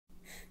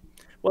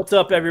What's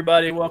up,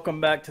 everybody? Welcome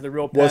back to the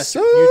Real What's Pastor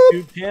up?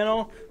 YouTube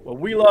channel. Well,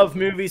 we love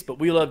movies, but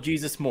we love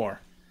Jesus more.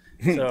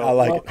 I So,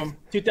 like it. welcome,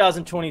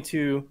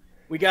 2022.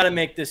 We got to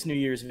make this New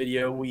Year's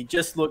video. We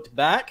just looked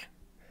back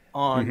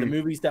on the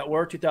movies that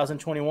were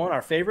 2021,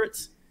 our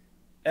favorites.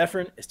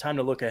 Efren, it's time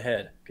to look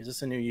ahead because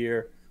it's a new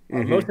year.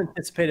 Our most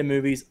anticipated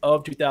movies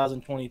of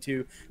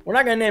 2022. We're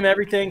not going to name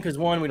everything because,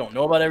 one, we don't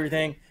know about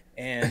everything,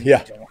 and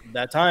Yeah. we don't have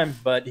that time.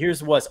 But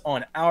here's what's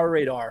on our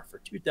radar for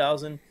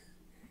 2000.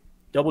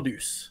 Double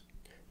deuce.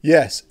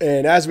 Yes,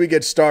 and as we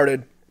get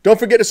started, don't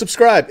forget to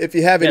subscribe if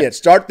you haven't Yeah. yet.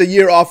 Start the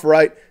year off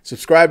right.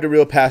 Subscribe to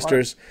Real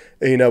Pastors.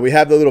 You know, we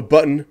have the little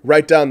button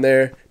right down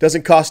there.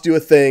 Doesn't cost you a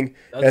thing.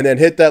 And then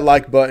hit that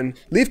like button.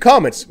 Leave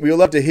comments. We would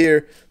love to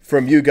hear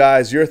from you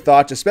guys, your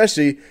thoughts,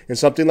 especially in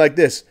something like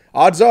this.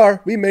 Odds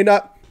are we may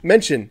not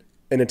mention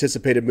an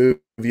anticipated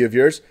movie of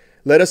yours.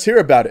 Let us hear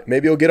about it.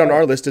 Maybe it'll get on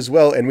our list as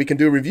well, and we can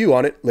do a review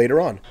on it later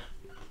on.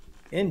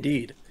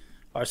 Indeed.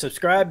 Our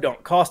subscribe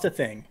don't cost a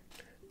thing.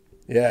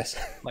 Yes.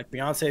 Like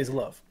Beyonce's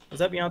Love. Was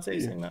that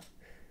Beyonce saying that?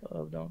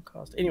 Love don't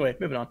cost. Anyway,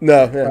 moving on.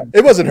 No, yeah.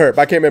 It wasn't her,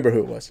 but I can't remember who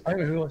it was. I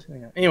don't know who was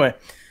saying that. Anyway,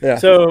 Yeah.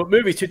 so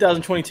movies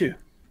 2022.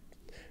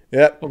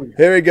 Yep.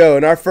 Here we go.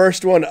 And our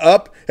first one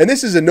up, and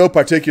this is in no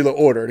particular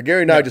order.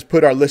 Gary and I just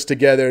put our list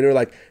together and we're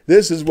like,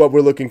 this is what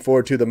we're looking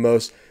forward to the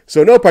most.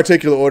 So no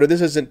particular order.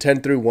 This isn't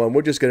 10 through 1.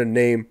 We're just going to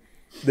name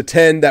the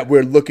 10 that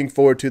we're looking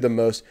forward to the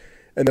most.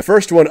 And the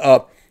first one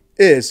up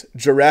is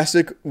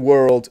Jurassic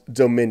World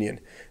Dominion.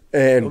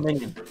 And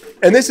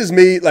this is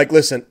me, like,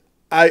 listen,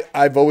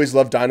 I've always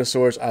loved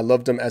dinosaurs. I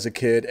loved them as a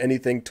kid,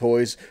 anything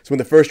toys. So when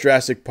the first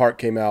Jurassic Park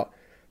came out,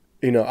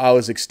 you know, I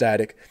was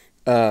ecstatic.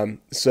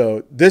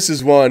 So this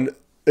is one,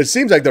 it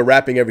seems like they're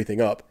wrapping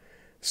everything up.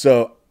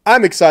 So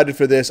I'm excited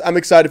for this. I'm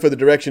excited for the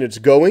direction it's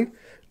going.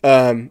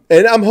 And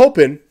I'm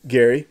hoping,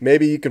 Gary,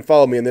 maybe you can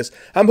follow me in this.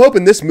 I'm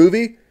hoping this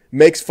movie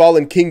makes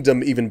Fallen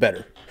Kingdom even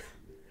better.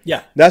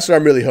 Yeah. That's what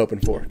I'm really hoping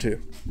for, too.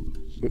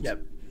 Oops.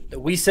 Yep.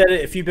 We said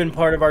it, if you've been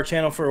part of our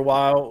channel for a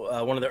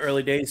while, one of the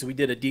early days, we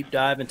did a deep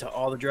dive into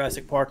all the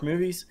Jurassic Park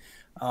movies.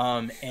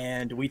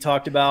 And we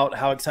talked about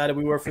how excited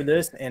we were for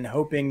this and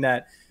hoping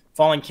that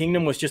Fallen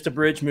Kingdom was just a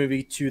bridge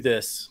movie to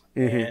this.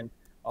 And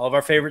all of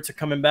our favorites are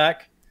coming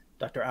back.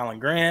 Dr. Alan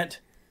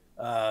Grant,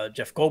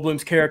 Jeff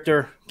Goldblum's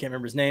character, can't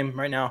remember his name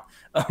right now.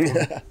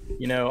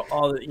 You know,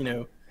 all the, you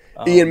know,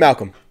 Ian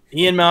Malcolm,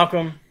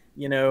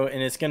 you know,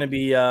 and it's going to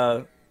be,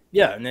 and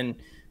then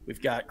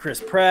we've got Chris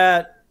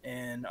Pratt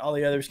and all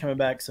the others coming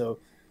back. So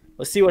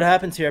let's see what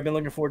happens here. I've been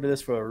looking forward to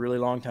this for a really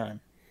long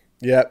time.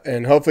 Yeah,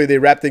 and hopefully they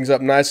wrap things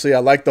up nicely. I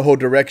like the whole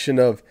direction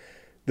of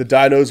the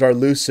dinos are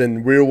loose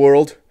in real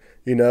world,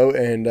 you know,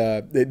 and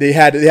we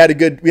had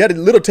a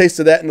little taste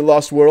of that in the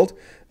Lost World,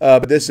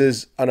 but this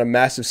is on a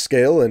massive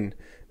scale, and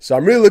so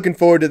I'm really looking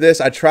forward to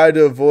this. I tried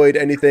to avoid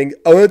anything.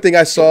 The only thing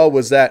I saw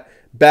was that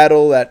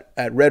battle at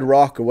Red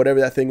Rock or whatever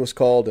that thing was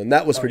called, and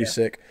that was pretty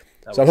sick.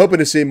 So I'm hoping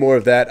to see more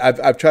of that.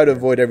 I've tried to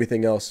avoid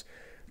everything else,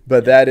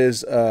 but that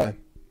is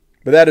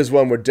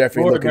one we're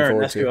definitely looking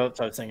forward that's to. who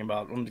I was thinking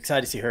about. I'm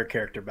excited to see her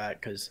character back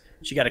because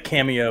she got a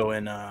cameo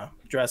in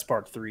Jurassic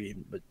Park 3,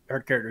 but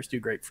her character is too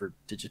great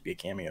to just be a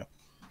cameo.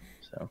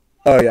 So.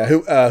 Oh yeah,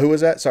 who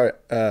was that? Sorry,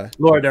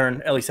 Laura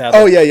Dern, Ellie Sattler.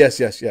 Oh yeah, yes,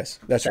 that's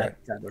right.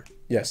 Sattler.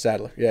 Yes,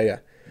 Sadler. Yeah.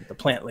 The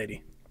plant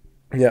lady.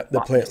 Yeah,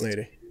 the plant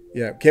lady.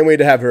 Yeah, can't wait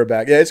to have her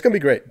back. Yeah, it's gonna be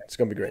great. It's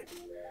gonna be great.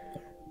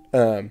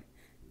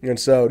 And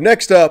so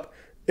next up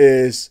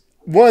is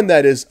one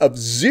that is of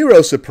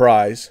zero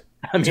surprise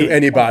to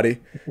anybody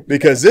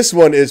because this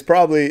one is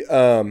probably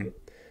going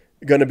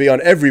to be on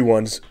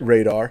everyone's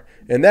radar,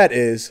 and that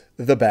is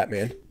The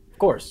Batman. Of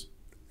course.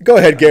 Go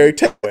ahead, Gary.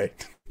 Take it away.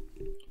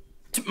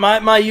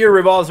 My year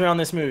revolves around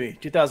this movie,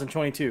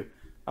 2022.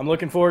 I'm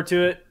looking forward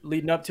to it,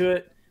 leading up to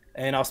it,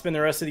 and I'll spend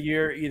the rest of the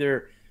year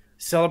either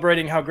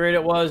celebrating how great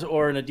it was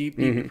or in a deep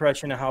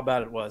depression of how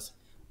bad it was.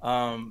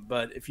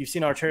 But if you've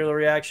seen our trailer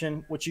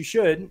reaction, which you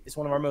should, it's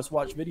one of our most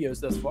watched videos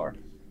thus far.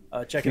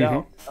 Check it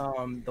out,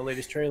 the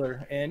latest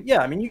trailer. And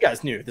yeah, I mean, you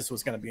guys knew this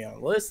was going to be on the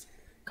list.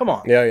 Come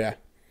on. Yeah.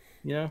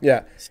 You know?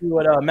 Yeah. See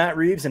what Matt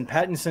Reeves and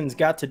Pattinson's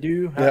got to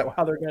do,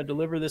 how they're going to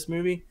deliver this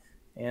movie.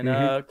 And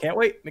can't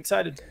wait. I'm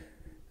excited.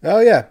 Oh,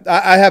 yeah.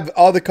 I have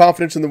all the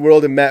confidence in the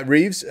world in Matt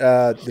Reeves,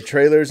 the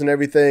trailers and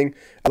everything.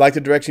 I like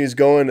the direction he's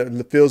going.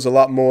 It feels a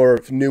lot more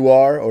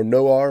noir,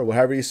 or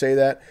however you say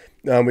that.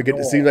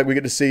 It seems like we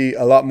get to see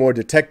a lot more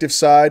detective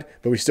side,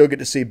 but we still get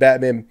to see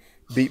Batman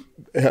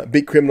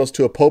beat criminals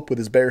to a pulp with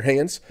his bare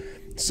hands.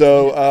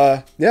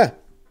 So,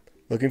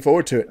 looking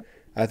forward to it.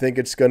 I think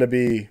it's going to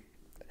be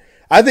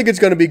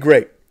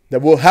great.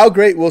 How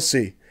great, we'll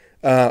see.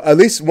 At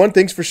least one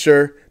thing's for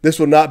sure. This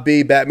will not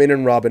be Batman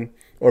and Robin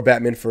or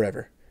Batman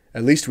Forever.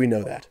 At least we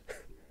know that.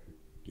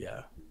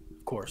 Yeah,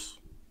 of course.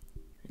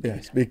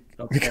 Yes,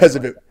 because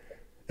of it.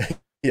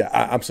 Yeah,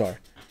 I'm sorry.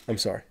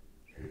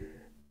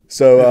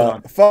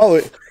 So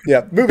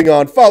moving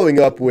on, following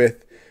up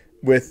with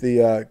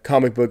the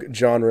comic book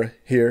genre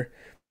here.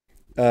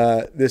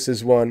 This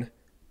is one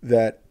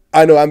that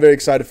I know I'm very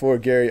excited for,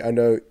 Gary. I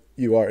know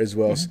you are as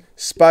well.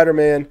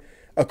 Spider-Man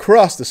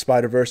Across the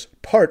Spider-Verse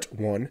Part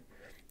 1.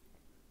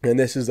 and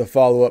this is a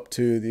follow up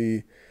to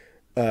the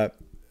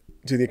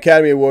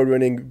Academy Award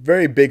winning,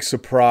 very big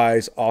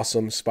surprise,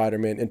 awesome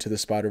Spider-Man Into the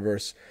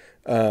Spider-Verse.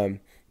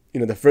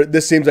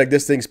 This seems like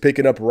this thing's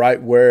picking up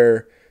right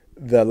where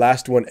the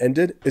last one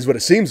ended, is what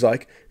it seems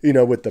like,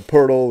 with the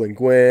Pirtle and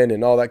Gwen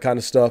and all that kind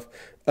of stuff.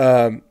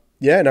 And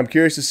I'm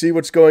curious to see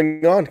what's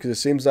going on, because it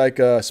seems like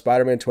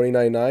Spider-Man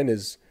 2099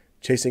 is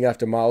chasing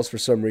after Miles for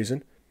some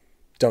reason.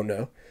 Don't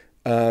know.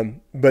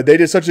 But they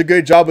did such a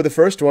good job with the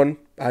first one.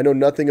 I know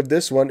nothing of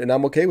this one, and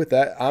I'm okay with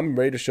that. I'm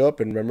ready to show up,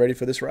 and I'm ready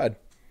for this ride.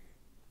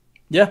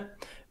 Yeah,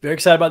 very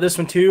excited about this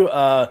one too.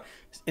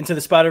 Into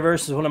the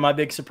Spider-Verse is one of my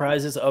big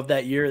surprises of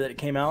that year that it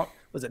came out.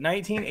 Was it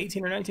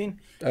 18 or 19?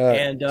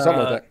 Something like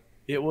that.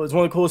 It was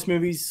one of the coolest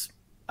movies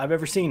I've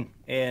ever seen,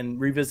 and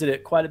revisited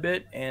it quite a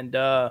bit, and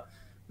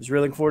was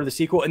really looking forward to the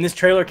sequel. And this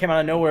trailer came out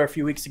of nowhere a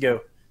few weeks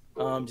ago,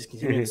 just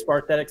continuing to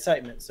spark that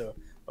excitement. So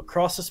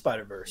Across the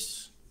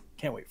Spider-Verse,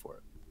 can't wait for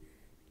it.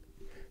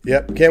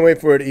 Yep, can't wait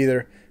for it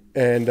either.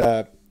 And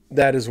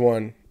that is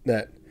one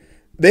that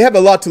they have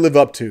a lot to live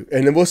up to,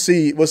 and then we'll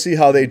see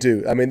how they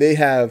do. I mean, they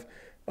have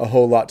a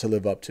whole lot to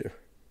live up to.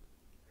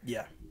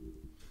 Yeah.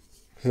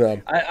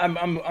 So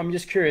I'm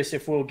just curious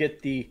if we'll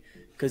get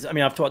because I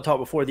mean, I've talked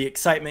before, the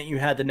excitement you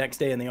had the next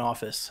day in the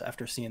office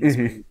after seeing this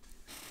movie.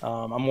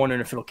 I'm wondering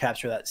if it'll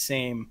capture that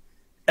same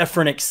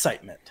effort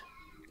excitement.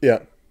 Yeah.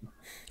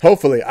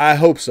 Hopefully. I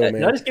hope so, man.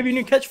 Did I just give you a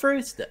new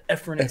catchphrase? The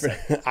effort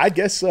excitement. I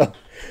guess so.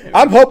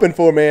 I'm hoping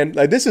for, man.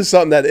 Like, this is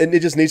something that it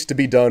just needs to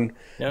be done.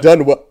 Yep.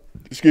 Done well.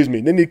 Excuse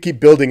me. They need to keep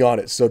building on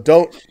it. So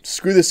don't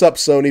screw this up,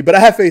 Sony. But I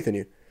have faith in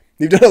you.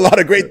 You've done a lot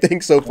of great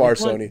things so far,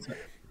 Sony.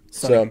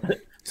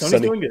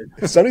 Sony's doing good.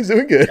 Sony's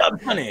doing good.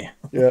 Funny.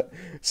 Yeah.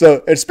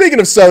 So, and speaking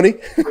of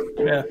Sony,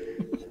 yeah.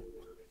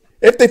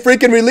 If they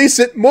freaking release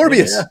it,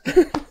 Morbius.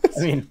 Yeah. I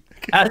mean,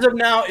 as of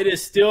now, it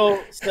is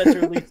still set to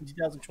release in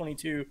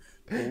 2022.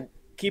 We'll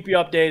keep you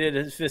updated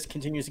as this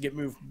continues to get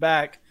moved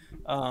back.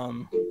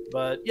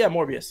 But yeah,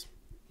 Morbius,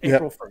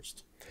 April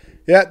 1st.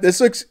 Yeah,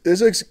 this looks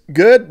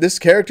good. This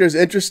character is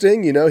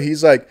interesting.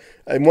 He's like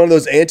one of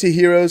those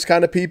anti-heroes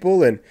kind of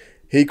people, and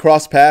he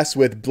crossed paths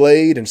with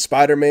Blade and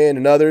Spider-Man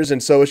and others,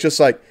 and so it's just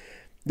like,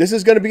 this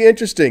is going to be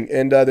interesting.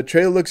 And the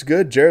trailer looks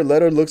good. Jared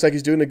Leto looks like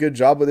he's doing a good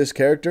job with this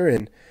character,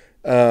 and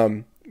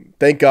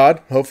thank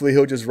God. Hopefully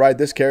he'll just ride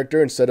this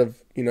character instead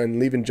of and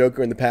leaving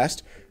Joker in the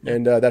past.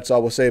 And that's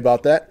all we'll say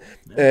about that.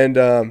 And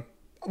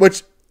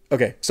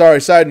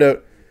side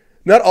note.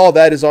 Not all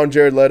that is on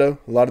Jared Leto.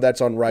 A lot of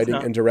that's on writing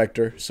and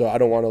director. So I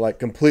don't want to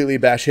completely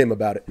bash him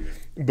about it.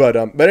 But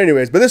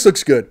this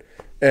looks good.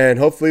 And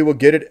hopefully we'll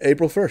get it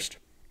April 1st.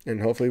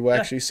 And hopefully we'll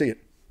actually see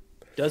it.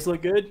 Does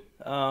look good.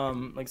 Like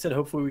I said,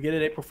 hopefully we get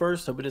it April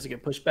 1st. Hope it doesn't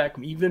get pushed back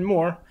even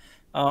more.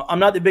 I'm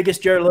not the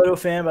biggest Jared Leto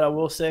fan, but I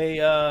will say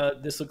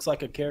this looks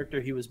like a character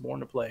he was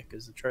born to play,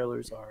 because the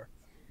trailers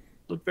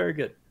look very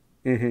good.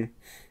 Mm-hmm.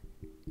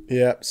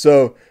 Yeah.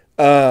 So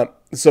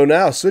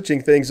now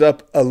switching things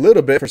up a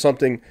little bit for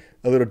something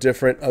a little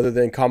different other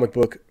than comic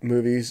book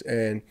movies,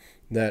 and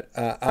that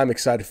I'm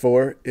excited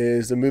for,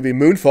 is the movie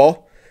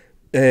Moonfall.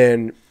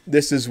 And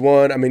this is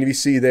one, I mean, if you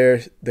see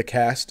there the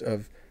cast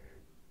of,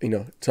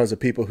 tons of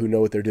people who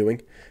know what they're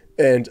doing.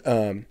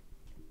 And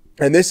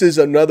this is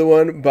another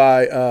one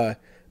by,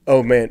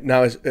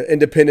 now it's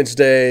Independence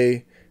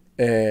Day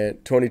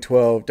and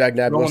 2012.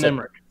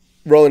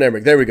 Roland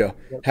Emmerich. There we go.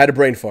 Yep. Had a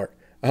brain fart.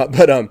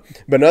 But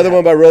another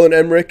one by Roland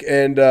Emmerich,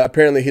 and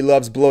apparently he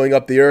loves blowing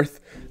up the Earth,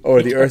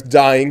 or the Earth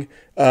dying.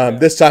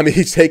 This time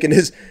he's taking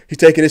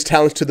his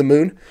talents to the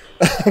moon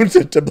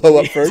to blow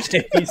up first.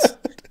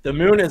 The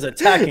moon is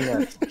attacking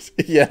us.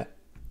 Yeah.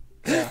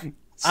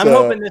 I'm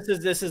hoping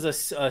this is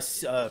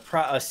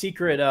a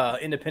secret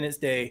Independence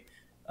Day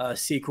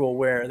sequel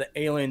where the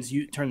aliens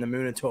turn the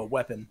moon into a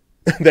weapon.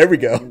 There we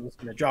go. We're just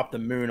going to drop the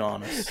moon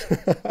on us.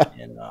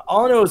 And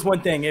all I know is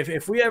one thing.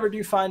 If we ever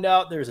do find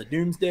out there's a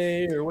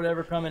doomsday or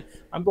whatever coming,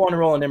 I'm going to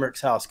Roland Emmerich's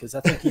house, because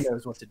I think he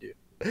knows what to do.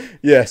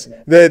 Yes.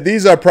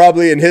 These are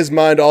probably, in his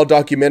mind, all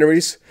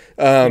documentaries.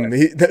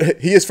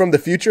 He is from the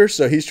future,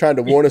 so he's trying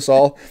to warn us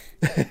all.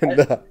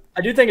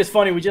 I do think it's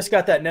funny. We just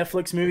got that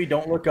Netflix movie,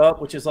 Don't Look Up,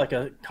 which is like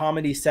a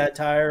comedy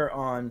satire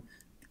on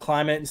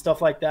climate and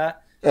stuff like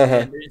that.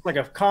 And it's like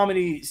a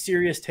comedy,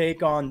 serious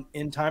take on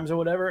end times or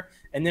whatever.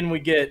 And then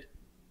we get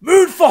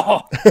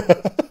Moonfall.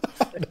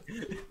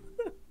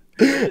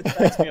 It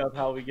cracks me up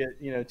how we get,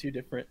 two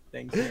different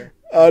things here.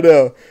 I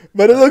know.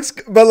 But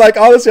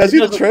honestly, I see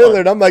the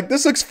trailer and I'm like,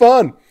 this looks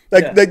fun.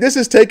 Like this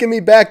is taking me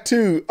back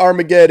to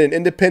Armageddon,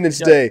 Independence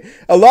Day.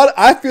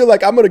 I feel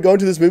like I'm going to go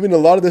into this movie and a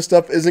lot of this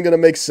stuff isn't going to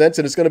make sense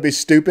and it's going to be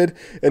stupid.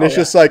 And it's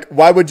just like,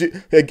 why would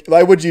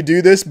you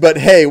do this? But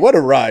hey, what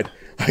a ride.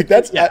 And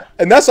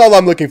that's all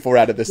I'm looking for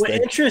out of this thing.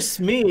 What interests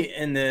me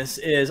in this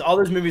is all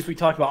those movies we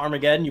talked about.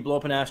 Armageddon, you blow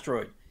up an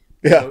asteroid.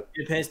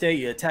 Independence Day,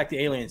 you attack the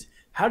aliens.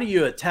 How do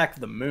you attack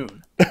the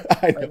moon?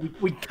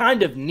 We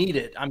kind of need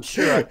it. I'm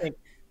sure. I think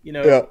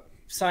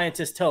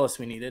scientists tell us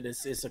we need it.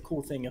 It's a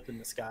cool thing up in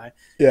the sky.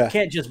 You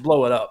can't just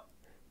blow it up.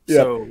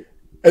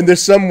 And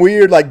there's some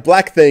weird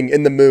black thing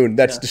in the moon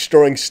that's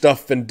destroying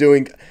stuff and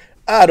doing.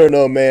 I don't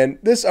know, man.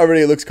 This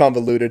already looks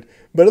convoluted,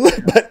 but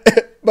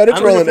but it's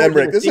I'm looking Roland forward to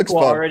Emmerich. the This looks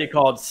sequel fun. already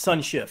called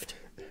Sunshift,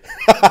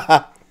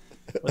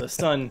 where the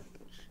sun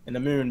and the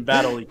moon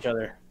battle each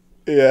other.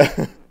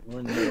 Yeah. We're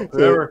in the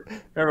middle.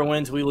 Whoever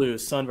wins, we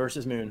lose. Sun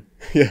versus moon.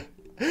 Yeah.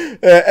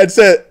 And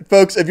so,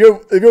 folks, if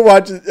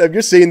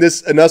you're seeing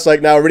this and us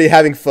like now already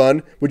having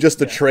fun with just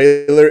the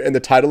trailer and the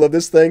title of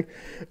this thing,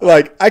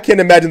 like I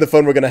can't imagine the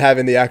fun we're gonna have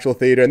in the actual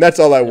theater, and that's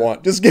all I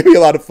want. Just give me a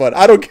lot of fun.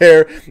 I don't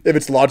care if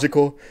it's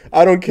logical.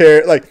 I don't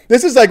care. Like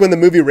this is like when the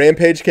movie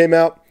Rampage came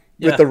out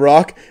with The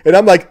Rock, and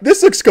I'm like,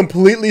 this looks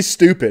completely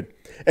stupid.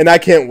 And I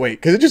can't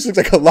wait because it just looks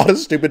like a lot of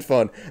stupid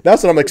fun.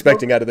 That's what I'm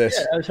expecting out of this.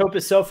 Yeah, I just hope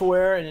it's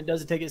self-aware and it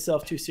doesn't take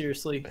itself too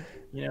seriously,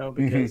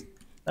 because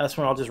that's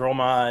when I'll just roll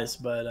my eyes.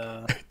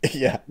 But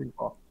yeah,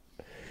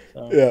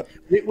 so, yeah.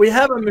 We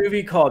have a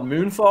movie called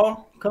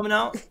Moonfall coming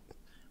out.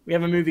 We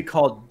have a movie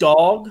called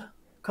Dog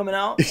coming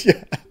out.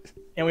 Yeah.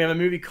 And we have a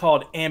movie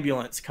called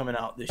Ambulance coming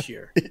out this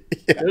year.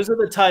 Yeah. Those are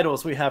the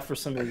titles we have for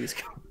some movies.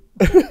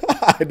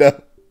 I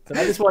know. So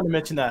I just wanted to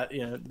mention that.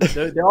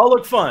 They all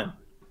look fun.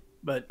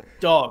 But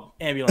Dog,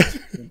 Ambulance,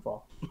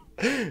 Moonfall.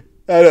 I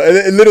know. And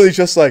it literally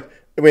just like,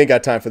 we ain't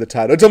got time for the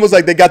title. It's almost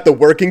like they got the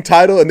working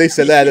title and they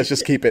said, let's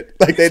just keep it.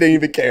 Like they didn't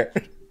even care.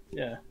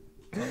 Yeah.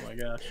 Oh my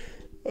gosh.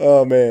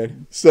 Oh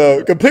man.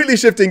 So completely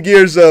shifting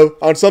gears though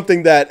on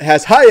something that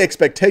has high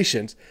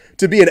expectations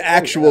to be an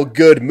actual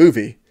good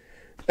movie.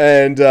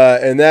 And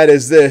that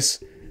is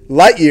this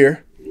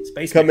Lightyear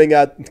coming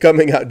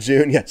out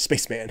June. Yeah,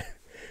 Spaceman.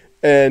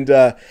 And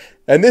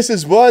this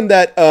is one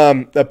that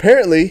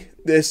apparently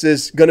this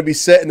is going to be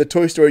set in the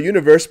Toy Story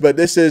universe, but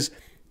this is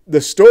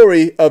the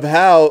story of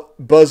how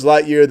Buzz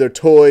Lightyear, their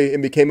toy,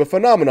 and became a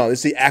phenomenon.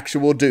 It's the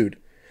actual dude.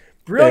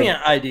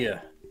 Brilliant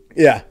idea.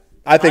 Yeah,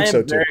 I think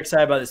so too. I'm very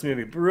excited about this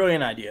movie.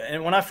 Brilliant idea.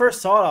 And when I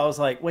first saw it, I was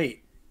like,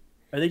 wait,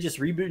 are they just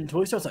rebooting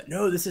Toy Story? I was like,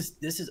 no, this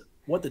is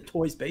what the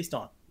toy's based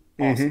on.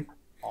 Awesome.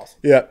 Awesome.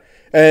 Yeah.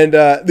 And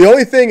the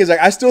only thing is, like,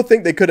 I still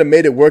think they could have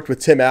made it work with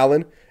Tim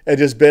Allen and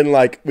just been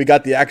like, we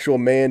got the actual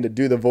man to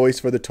do the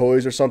voice for the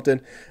toys or something.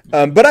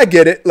 But I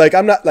get it.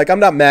 I'm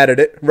not mad at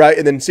it, right?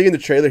 And then seeing the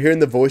trailer, hearing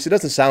the voice, it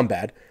doesn't sound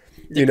bad.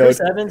 Chris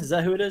Evans? Is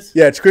that who it is?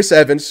 Yeah, it's Chris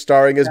Evans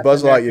starring as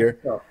Buzz Lightyear.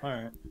 Oh, all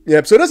right.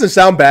 Yeah, so it doesn't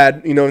sound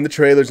bad, in the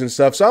trailers and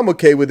stuff. So I'm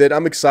okay with it.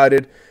 I'm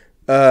excited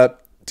to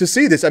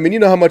see this. I mean, you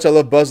know how much I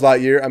love Buzz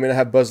Lightyear. I mean, I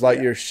have Buzz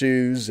Lightyear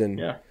shoes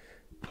and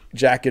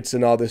jackets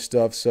and all this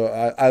stuff. So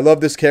I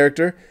love this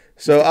character.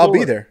 So I'll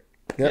be there.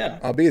 Yeah,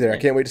 I'll be there. I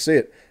can't wait to see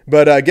it.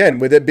 But again,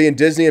 with it being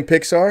Disney and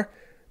Pixar,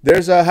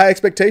 there's high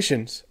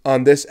expectations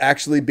on this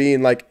actually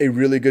being like a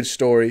really good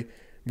story,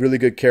 really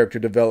good character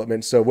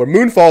development. So where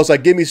Moonfall's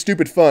like, give me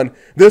stupid fun,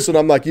 this one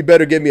I'm like, you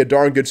better give me a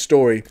darn good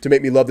story to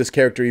make me love this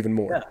character even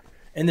more. Yeah.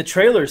 And the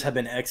trailers have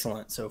been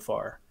excellent so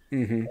far.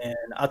 And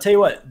I'll tell you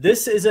what,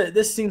 this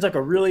seems like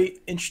a really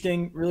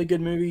interesting, really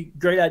good movie.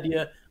 Great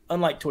idea.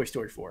 Unlike Toy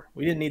Story 4.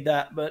 We didn't need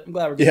that, but I'm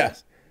glad we're getting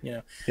this.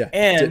 Yeah,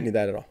 and didn't need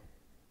that at all.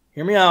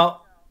 Hear me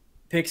out.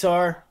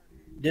 Pixar,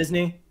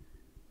 Disney,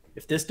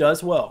 if this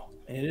does well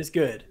and it is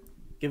good,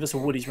 give us a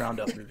Woody's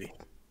Roundup movie.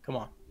 Come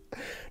on.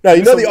 Now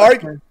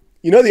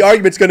the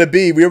argument's going to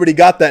be we already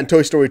got that in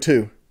Toy Story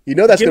 2.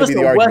 That's going to be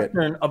the argument.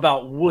 Western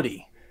about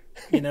Woody.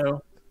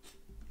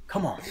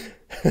 Come on.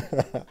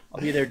 I'll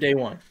be there day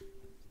one.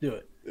 Do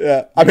it.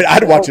 Yeah, I mean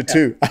I'd watch it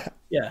too.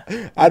 Yeah,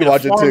 I'd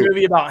watch it too.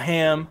 Movie about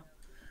Ham.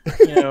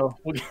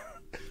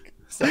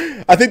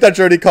 I think that's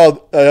already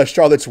called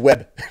Charlotte's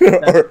Web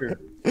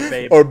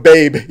or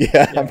Babe.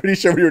 Yeah, I'm pretty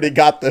sure we already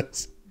got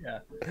this. Yeah.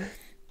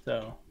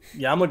 So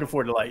I'm looking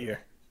forward to Lightyear.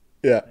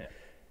 Yeah,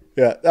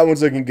 that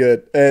one's looking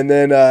good. And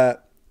then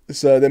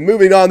then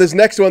moving on, this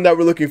next one that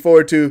we're looking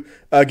forward to,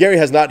 Gary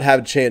has not had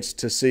a chance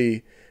to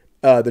see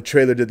the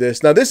trailer to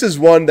this. Now, this is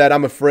one that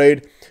I'm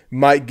afraid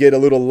might get a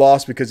little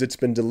lost because it's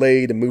been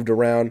delayed and moved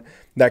around,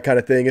 that kind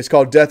of thing. It's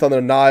called Death on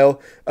the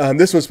Nile.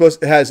 This one's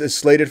is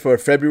slated for a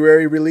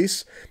February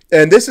release,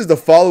 and this is the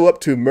follow-up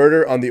to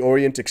Murder on the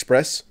Orient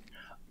Express.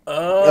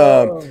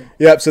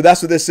 Yeah, so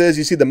that's what this is.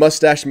 You see the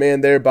mustache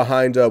man there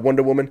behind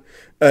Wonder Woman,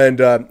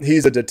 and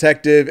he's a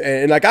detective.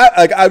 And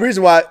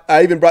reason why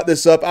I even brought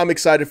this up, I'm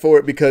excited for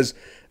it because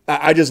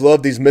I just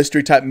love these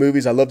mystery type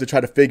movies. I love to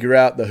try to figure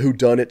out the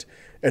whodunit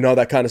and all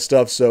that kind of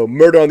stuff. So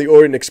Murder on the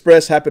Orient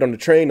Express happened on the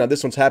train. Now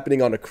this one's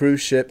happening on a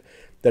cruise ship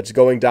that's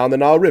going down the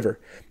Nile River.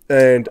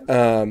 And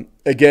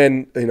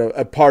again,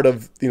 a part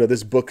of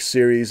this book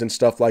series and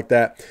stuff like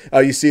that.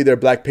 You see there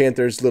Black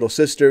Panther's little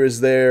sister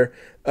is there.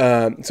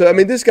 So I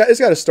mean, it's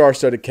got a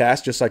star-studded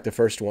cast just like the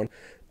first one.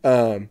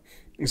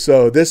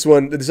 So that's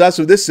what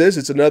this is.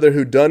 It's another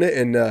whodunit,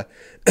 and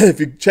if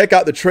you check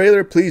out the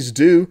trailer, please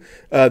do.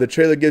 The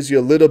trailer gives you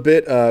a little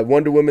bit.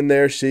 Wonder Woman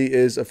there, she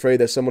is afraid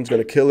that someone's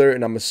going to kill her,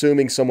 and I'm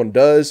assuming someone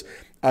does.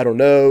 I don't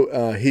know.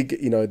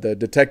 The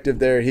detective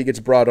there, he gets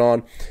brought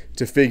on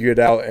to figure it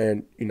out,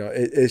 and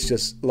it's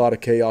just a lot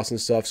of chaos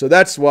and stuff. So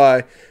that's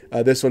why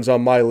this one's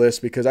on my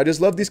list, because I just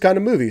love these kind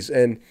of movies,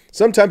 and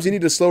sometimes you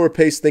need a slower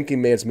paced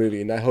thinking man's movie,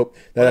 and I hope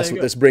that's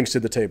what this brings to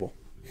the table.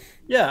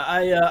 Yeah,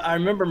 I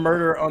remember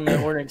Murder on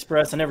the Orient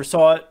Express. I never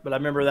saw it, but I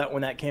remember that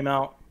when that came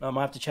out. I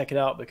have to check it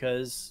out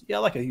because I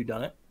like a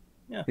whodunit.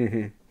 Yeah,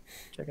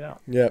 check it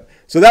out. Yeah.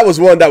 So that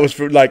was one that was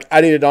for like I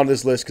needed on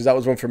this list because that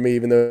was one for me,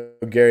 even though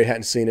Gary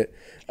hadn't seen it.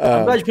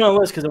 I'm glad you put it on the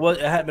list because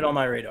it hadn't been on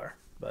my radar,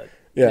 but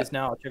yeah. it is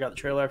now. I'll check out the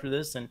trailer after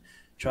this and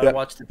try to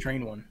watch the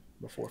train one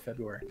before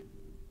February.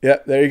 Yeah,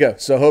 there you go.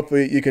 So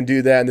hopefully you can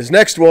do that. And this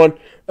next one,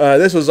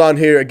 this was on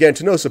here again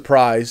to no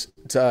surprise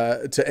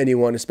to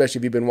anyone, especially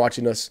if you've been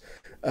watching us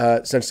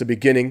since the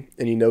beginning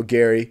and you know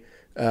Gary.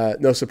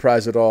 No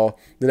surprise at all.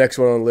 The next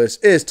one on the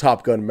list is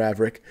Top Gun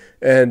Maverick,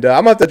 and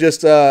I'm gonna have to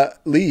just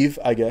leave,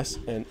 I guess.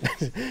 And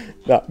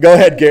no, go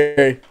ahead,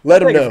 Gary.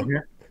 Let him know.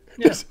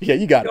 Yeah. Yeah,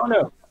 you got it.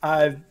 No,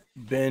 I've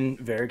been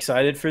very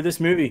excited for this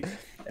movie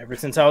ever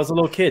since I was a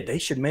little kid. They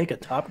should make a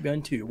Top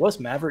Gun 2. What's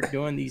Maverick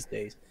doing these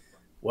days?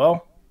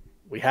 Well,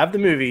 we have the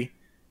movie.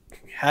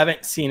 We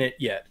haven't seen it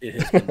yet.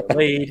 It has been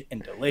delayed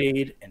and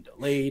delayed and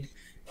delayed.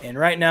 And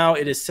right now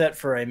it is set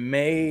for a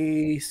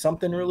May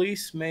something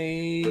release.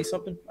 May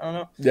something? I don't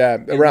know. Yeah,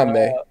 around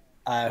May.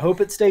 I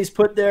hope it stays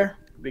put there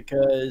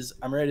because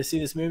I'm ready to see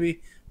this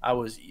movie.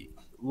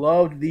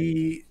 Loved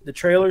the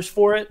trailers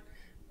for it.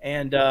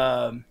 And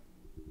so,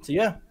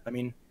 yeah, I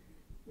mean,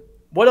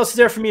 what else is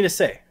there for me to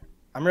say?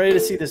 I'm ready to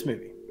see this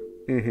movie.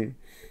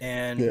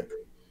 And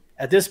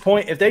at this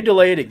point, if they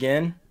delay it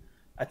again,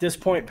 at this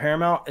point,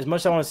 Paramount, as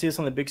much as I want to see this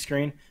on the big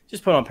screen,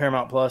 just put it on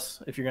Paramount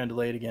Plus if you're going to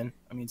delay it again.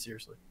 I mean,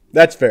 seriously.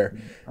 That's fair.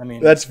 I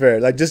mean, that's fair.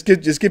 Like, just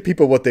give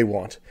people what they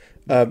want.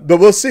 But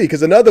we'll see,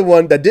 because another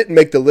one that didn't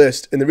make the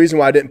list, and the reason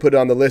why I didn't put it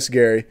on the list,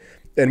 Gary,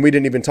 and we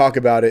didn't even talk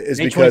about it, is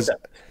because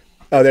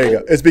there you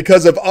go. It's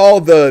because of all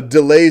the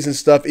delays and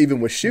stuff, even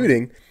with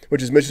shooting,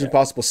 which is Mission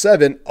Impossible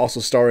 7, also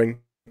starring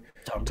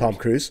Tom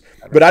Cruise.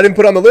 But I didn't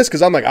put it on the list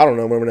because I'm like, I don't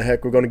know when the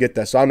heck we're going to get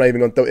that. So I'm not even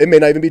going to throw it. May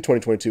not even be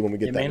 2022 when we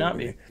get that. It may not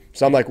be.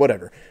 So I'm like,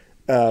 whatever.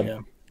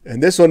 And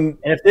this one,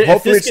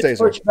 hopefully it stays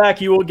pushed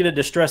back, you will get a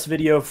distress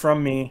video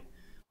from me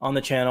on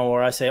the channel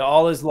where I say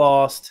all is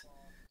lost,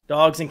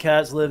 dogs and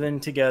cats living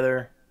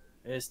together.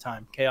 It's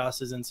time.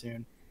 Chaos is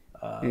ensuing.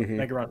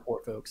 Mega Run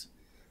 4, folks.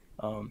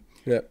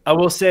 I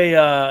will say,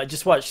 I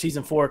just watched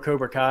season 4 of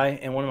Cobra Kai,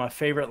 and one of my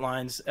favorite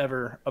lines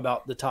ever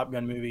about the Top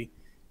Gun movie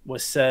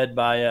was said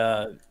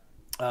by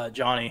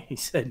Johnny. He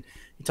talked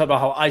about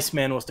how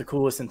Iceman was the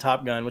coolest in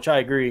Top Gun, which I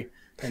agree,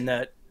 and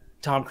that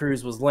Tom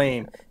Cruise was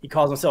lame. He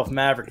calls himself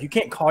Maverick. You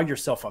can't call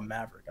yourself a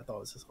Maverick. I thought it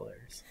was just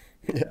hilarious.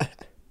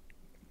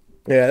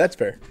 Yeah, that's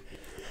fair.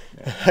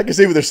 I can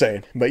see what they're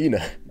saying, but you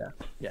know.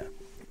 Yeah.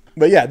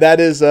 But yeah, that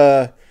is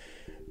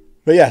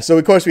but yeah, so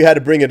of course we had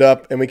to bring it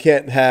up, and we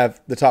can't have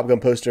the Top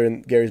Gun poster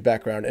in Gary's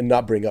background and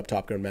not bring up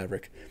Top Gun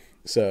Maverick.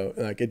 So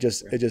like it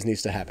just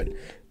needs to happen.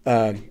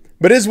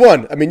 But it is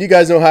one. I mean, you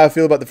guys know how I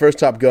feel about the first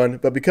Top Gun,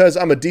 but because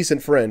I'm a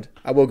decent friend,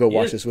 I will go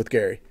watch this with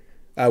Gary.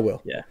 I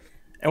will. Yeah.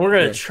 And we're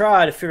going to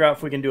try to figure out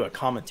if we can do a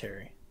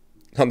commentary.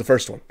 On the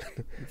first one.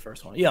 The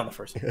first one. Yeah, on the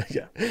first one.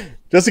 Yeah.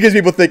 Just in case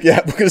people think,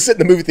 we're going to sit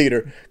in the movie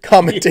theater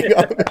commenting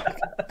on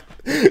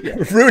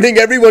it. Ruining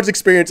everyone's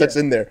experience that's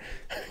in there.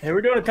 Hey,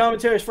 we're doing a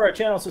commentaries for our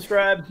channel.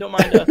 Subscribe. Don't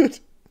mind us.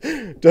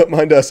 Don't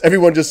mind us.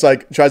 Everyone just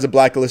like tries to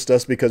blacklist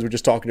us because we're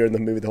just talking during the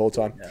movie the whole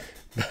time.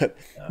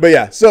 But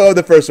yeah, so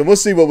the first one, we'll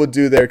see what we'll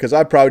do there because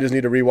I probably just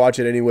need to rewatch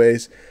it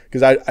anyways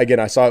because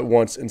I saw it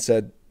once and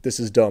said, this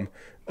is dumb.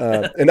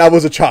 And I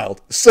was a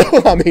child. So,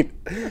 I mean,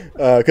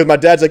 because my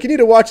dad's like, you need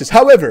to watch this.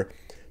 However,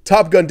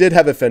 Top Gun did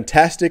have a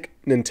fantastic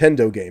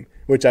Nintendo game,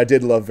 which I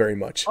did love very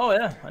much. Oh,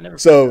 yeah. I never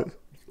So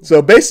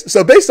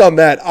based on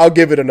that, I'll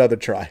give it another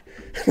try,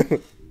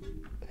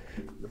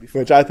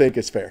 which I think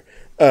is fair.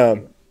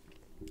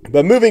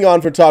 But moving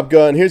on for Top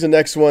Gun, here's the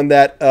next one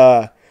that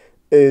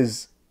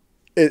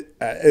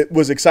it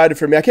was excited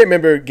for me. I can't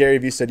remember, Gary,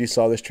 if you said you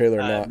saw this trailer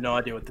or not. I have no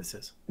idea what this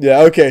is. Yeah,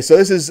 okay. So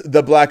this is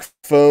The Black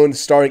Phone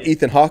starring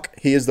Ethan Hawke.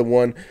 He is the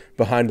one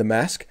behind the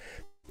mask.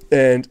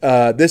 And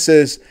this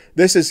is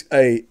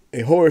a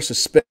horror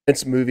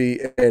suspense movie.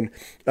 And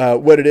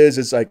what it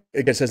is like,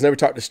 it says Never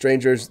Talk to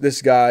Strangers.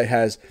 This guy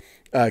has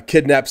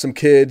kidnapped some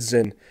kids,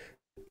 and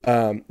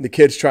the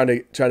kid's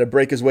trying to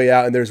break his way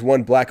out. And there's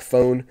one black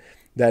phone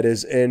that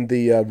is in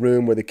the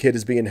room where the kid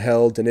is being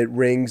held, and it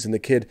rings, and the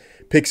kid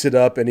picks it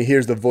up, and he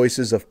hears the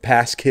voices of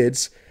past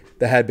kids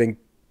that had been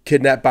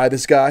kidnapped by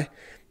this guy.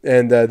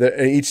 And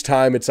each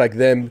time it's like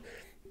them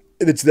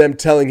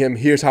telling him,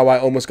 here's how I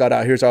almost got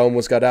out, here's how I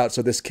almost got out.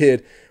 So this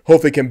kid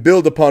hopefully can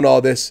build upon all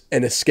this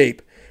and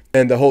escape.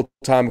 And the whole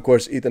time, of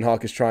course, Ethan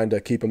Hawke is trying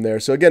to keep him there.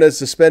 So again, it's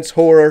a suspense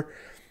horror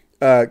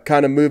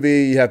kind of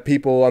movie. You have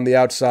people on the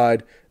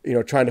outside,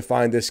 trying to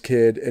find this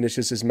kid, and it's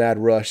just this mad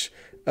rush.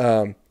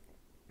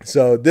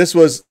 So this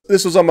was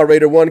on my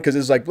radar one because it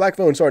was like Black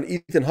Phone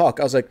starring Ethan Hawke.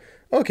 I was like,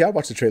 okay, I'll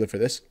watch the trailer for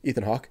this.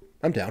 Ethan Hawke,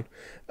 I'm down.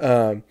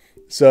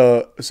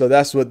 So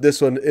that's what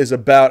this one is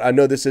about. I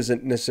know this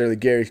isn't necessarily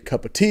Gary's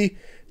cup of tea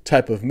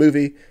type of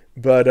movie,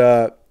 but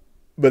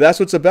that's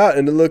what it's about,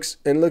 and it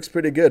looks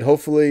pretty good.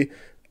 Hopefully,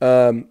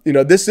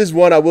 this is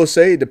one I will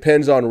say it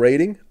depends on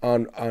rating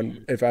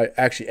on if I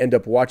actually end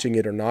up watching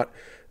it or not.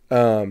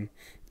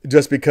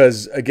 just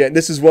because, again,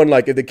 this is one,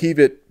 like, if they keep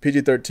it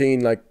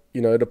PG-13, like,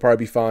 it'll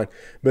probably be fine.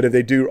 But if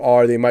they do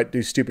R, they might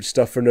do stupid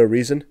stuff for no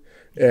reason,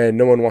 and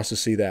no one wants to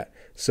see that.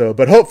 So,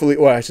 but hopefully,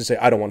 well, I should say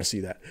I don't want to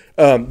see that.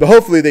 But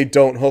hopefully they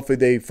don't. Hopefully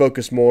they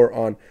focus more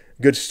on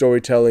good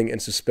storytelling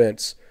and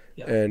suspense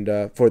and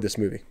for this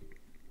movie.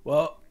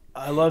 Well,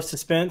 I love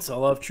suspense. I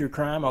love true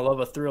crime. I love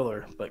a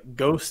thriller. But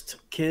ghost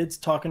kids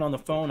talking on the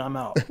phone, I'm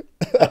out.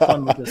 Have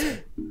fun with this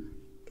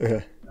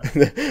one.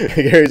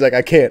 Gary's like,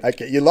 I can't.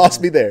 You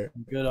lost me there.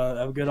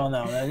 I'm good on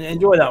that one.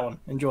 Enjoy that one.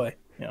 Enjoy.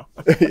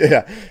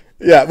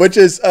 Yeah. Which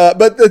is,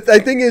 but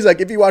the thing is,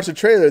 like, if you watch the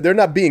trailer, they're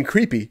not being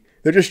creepy.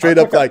 They're just straight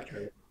up like,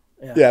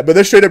 but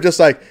they're straight up just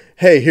like,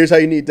 hey, here's how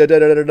you need da da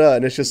da da da,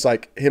 and it's just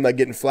like him like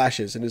getting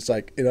flashes, and it's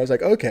like, I was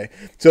like, okay,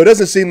 so it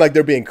doesn't seem like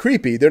they're being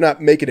creepy. They're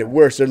not making it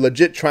worse. They're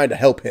legit trying to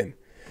help him.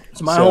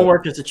 So my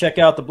homework is to check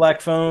out the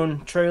Black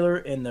Phone trailer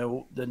and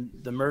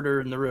the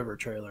Murder in the River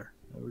trailer.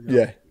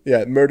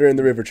 Yeah, Murder in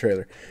the River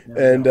trailer,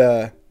 and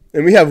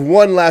we have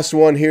one last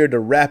one here to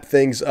wrap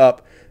things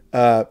up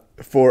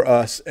for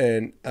us,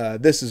 and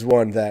this is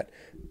one that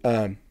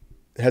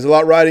has a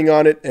lot riding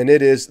on it, and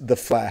it is The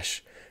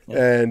Flash.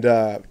 And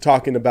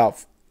talking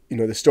about,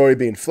 the story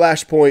being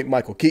Flashpoint,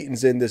 Michael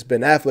Keaton's in this,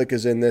 Ben Affleck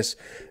is in this.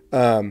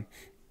 There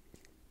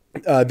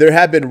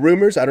have been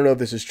rumors, I don't know if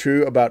this is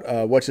true,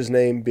 about what's his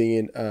name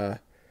being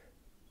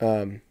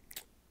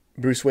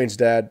Bruce Wayne's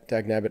dad,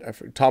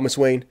 Thomas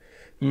Wayne.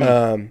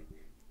 And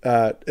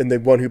the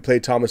one who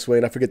played Thomas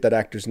Wayne, I forget that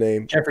actor's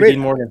name. Jeffrey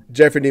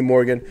Dean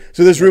Morgan.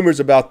 So there's rumors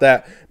about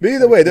that. But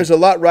either way, there's a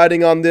lot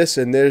riding on this,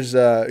 and there's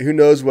who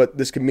knows what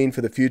this could mean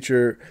for the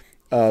future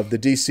of the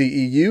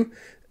DCEU.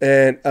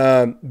 And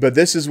but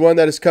this is one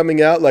that is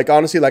coming out. Like,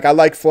 honestly, like, I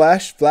like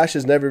Flash. Flash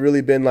has never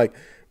really been like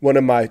one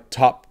of my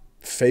top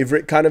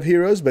favorite kind of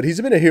heroes, but he's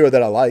been a hero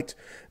that I liked.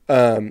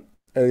 And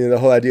the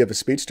whole idea of a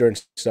speedster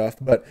and stuff.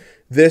 But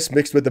this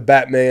mixed with the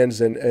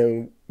Batmans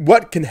and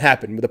what can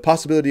happen with the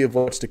possibility of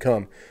what's to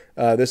come.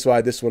 This is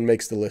why this one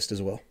makes the list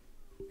as well.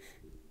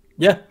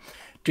 Yeah.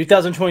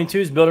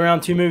 2022 is built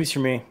around two movies for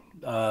me.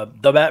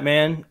 The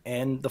Batman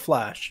and The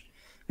Flash.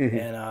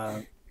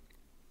 And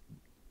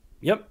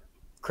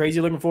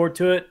crazy looking forward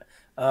to it.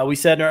 We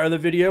said in our other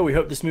video, we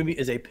hope this movie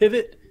is a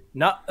pivot,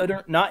 not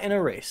in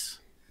a race.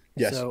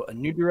 Yes. So a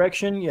new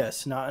direction,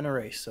 yes, not in a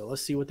race. So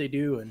let's see what they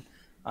do. And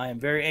I am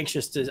very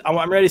anxious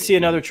I'm ready to see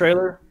another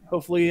trailer,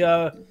 hopefully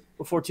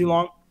before too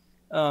long.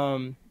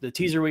 The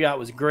teaser we got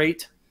was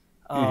great.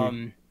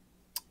 Cannot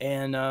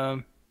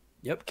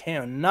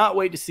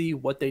wait to see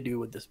what they do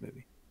with this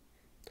movie.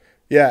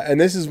 Yeah, and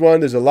this is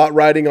one, there's a lot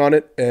riding on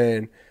it.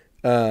 And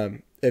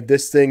if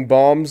this thing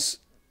bombs,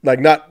 like,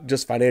 not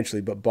just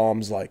financially, but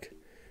bombs, like,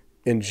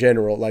 in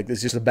general, like,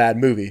 it's just a bad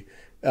movie,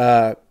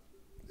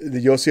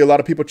 you'll see a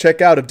lot of people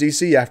check out of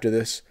DC after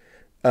this.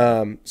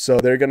 So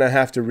they're going to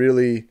have to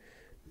really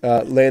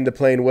land the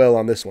plane well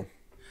on this one.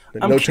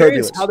 I'm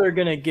curious how they're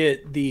going to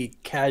get the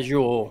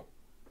casual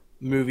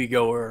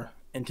moviegoer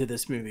into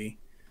this movie.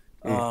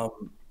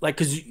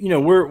 Because,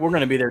 we're going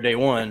to be there day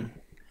one.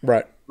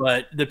 Right.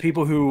 But the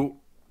people who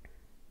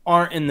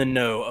aren't in the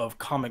know of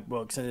comic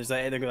books, and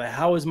they're like,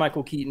 how is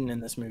Michael Keaton in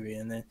this movie?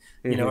 And then,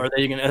 are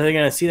they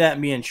gonna see that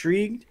and be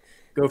intrigued,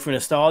 go for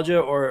nostalgia,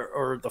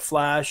 or The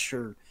Flash,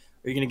 or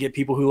are you gonna get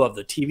people who love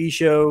the TV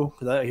show,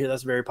 because I hear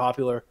that's very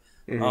popular?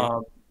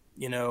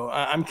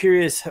 I'm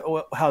curious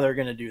how they're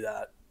gonna do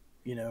that.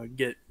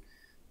 Get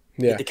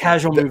the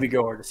casual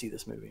moviegoer to see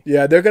this movie.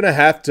 Yeah, they're gonna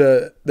have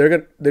to.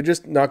 They're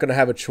just not gonna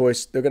have a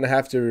choice. They're gonna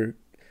have to.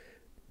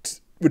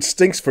 Which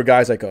stinks for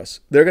guys like us.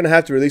 They're going to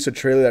have to release a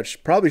trailer that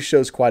probably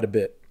shows quite a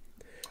bit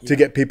to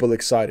get people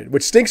excited,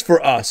 which stinks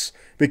for us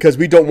because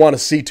we don't want to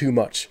see too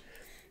much.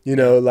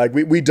 Like,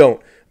 we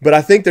don't. But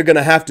I think they're going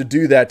to have to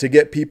do that to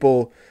get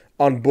people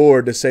on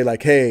board to say,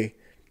 like, hey,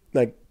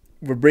 like,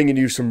 we're bringing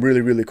you some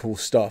really, really cool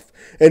stuff.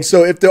 And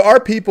so if there are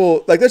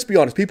people, like, let's be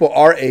honest, people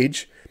our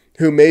age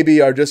who maybe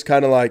are just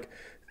kind of like,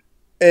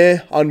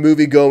 on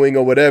movie going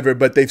or whatever,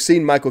 but they've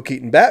seen Michael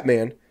Keaton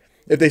Batman,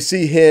 if they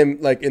see him,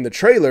 like, in the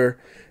trailer,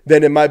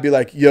 then it might be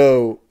like,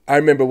 yo, I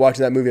remember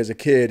watching that movie as a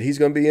kid. He's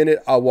going to be in it.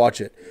 I'll watch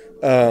it.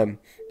 So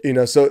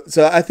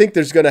I think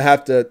they're going to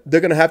have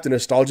to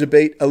nostalgia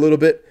bait a little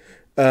bit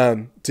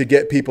to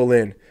get people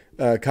in,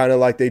 kind of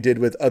like they did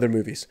with other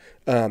movies.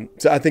 So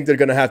I think they're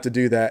going to have to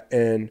do that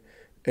and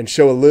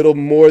show a little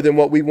more than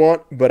what we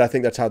want, but I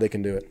think that's how they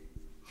can do it.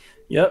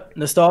 Yep.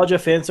 Nostalgia,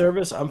 fan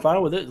service. I'm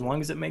fine with it as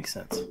long as it makes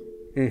sense.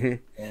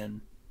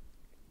 And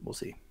we'll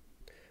see.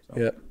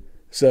 Yep.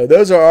 So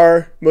those are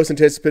our most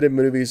anticipated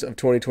movies of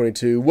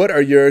 2022. What are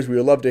yours? We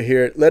would love to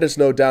hear it. Let us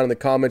know down in the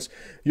comments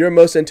your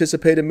most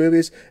anticipated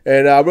movies.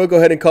 And we'll go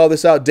ahead and call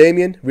this out.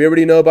 Damien, we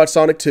already know about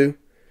Sonic 2.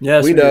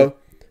 Yes, we know.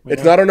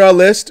 It's not on our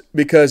list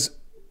because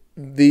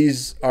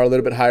these are a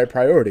little bit higher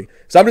priority.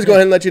 So I'm just going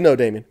ahead and let you know,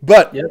 Damien.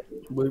 But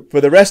for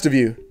the rest of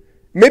you,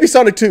 maybe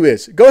Sonic 2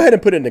 is. Go ahead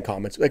and put it in the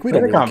comments. Like, we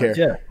don't really care.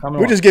 Yeah,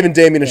 we're just giving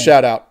Damien a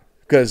shout out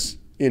because,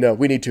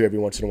 we need to every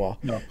once in a while.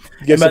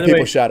 Give some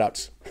people shout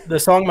outs. The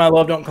song "My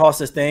Love Don't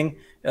Cost a Thing,"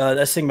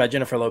 that's sung by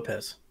Jennifer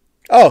Lopez.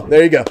 Oh,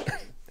 there you go.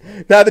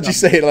 Now that you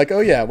say it, like, oh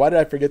yeah, why did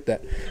I forget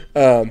that?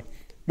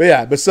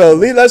 But so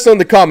let us know in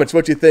the comments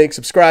what you think.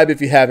 Subscribe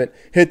if you haven't.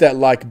 Hit that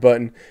like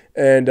button.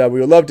 And we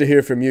would love to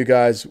hear from you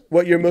guys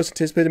what your most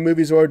anticipated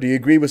movies are. Do you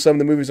agree with some of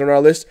the movies on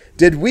our list?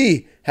 Did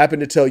we happen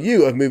to tell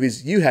you of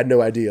movies you had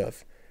no idea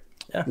of?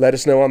 Yeah. Let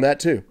us know on that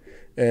too.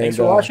 And, thanks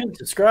for watching.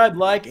 Subscribe,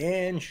 like,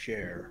 and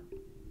share.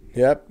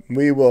 Yep.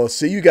 We will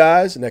see you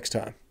guys next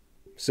time.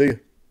 See you.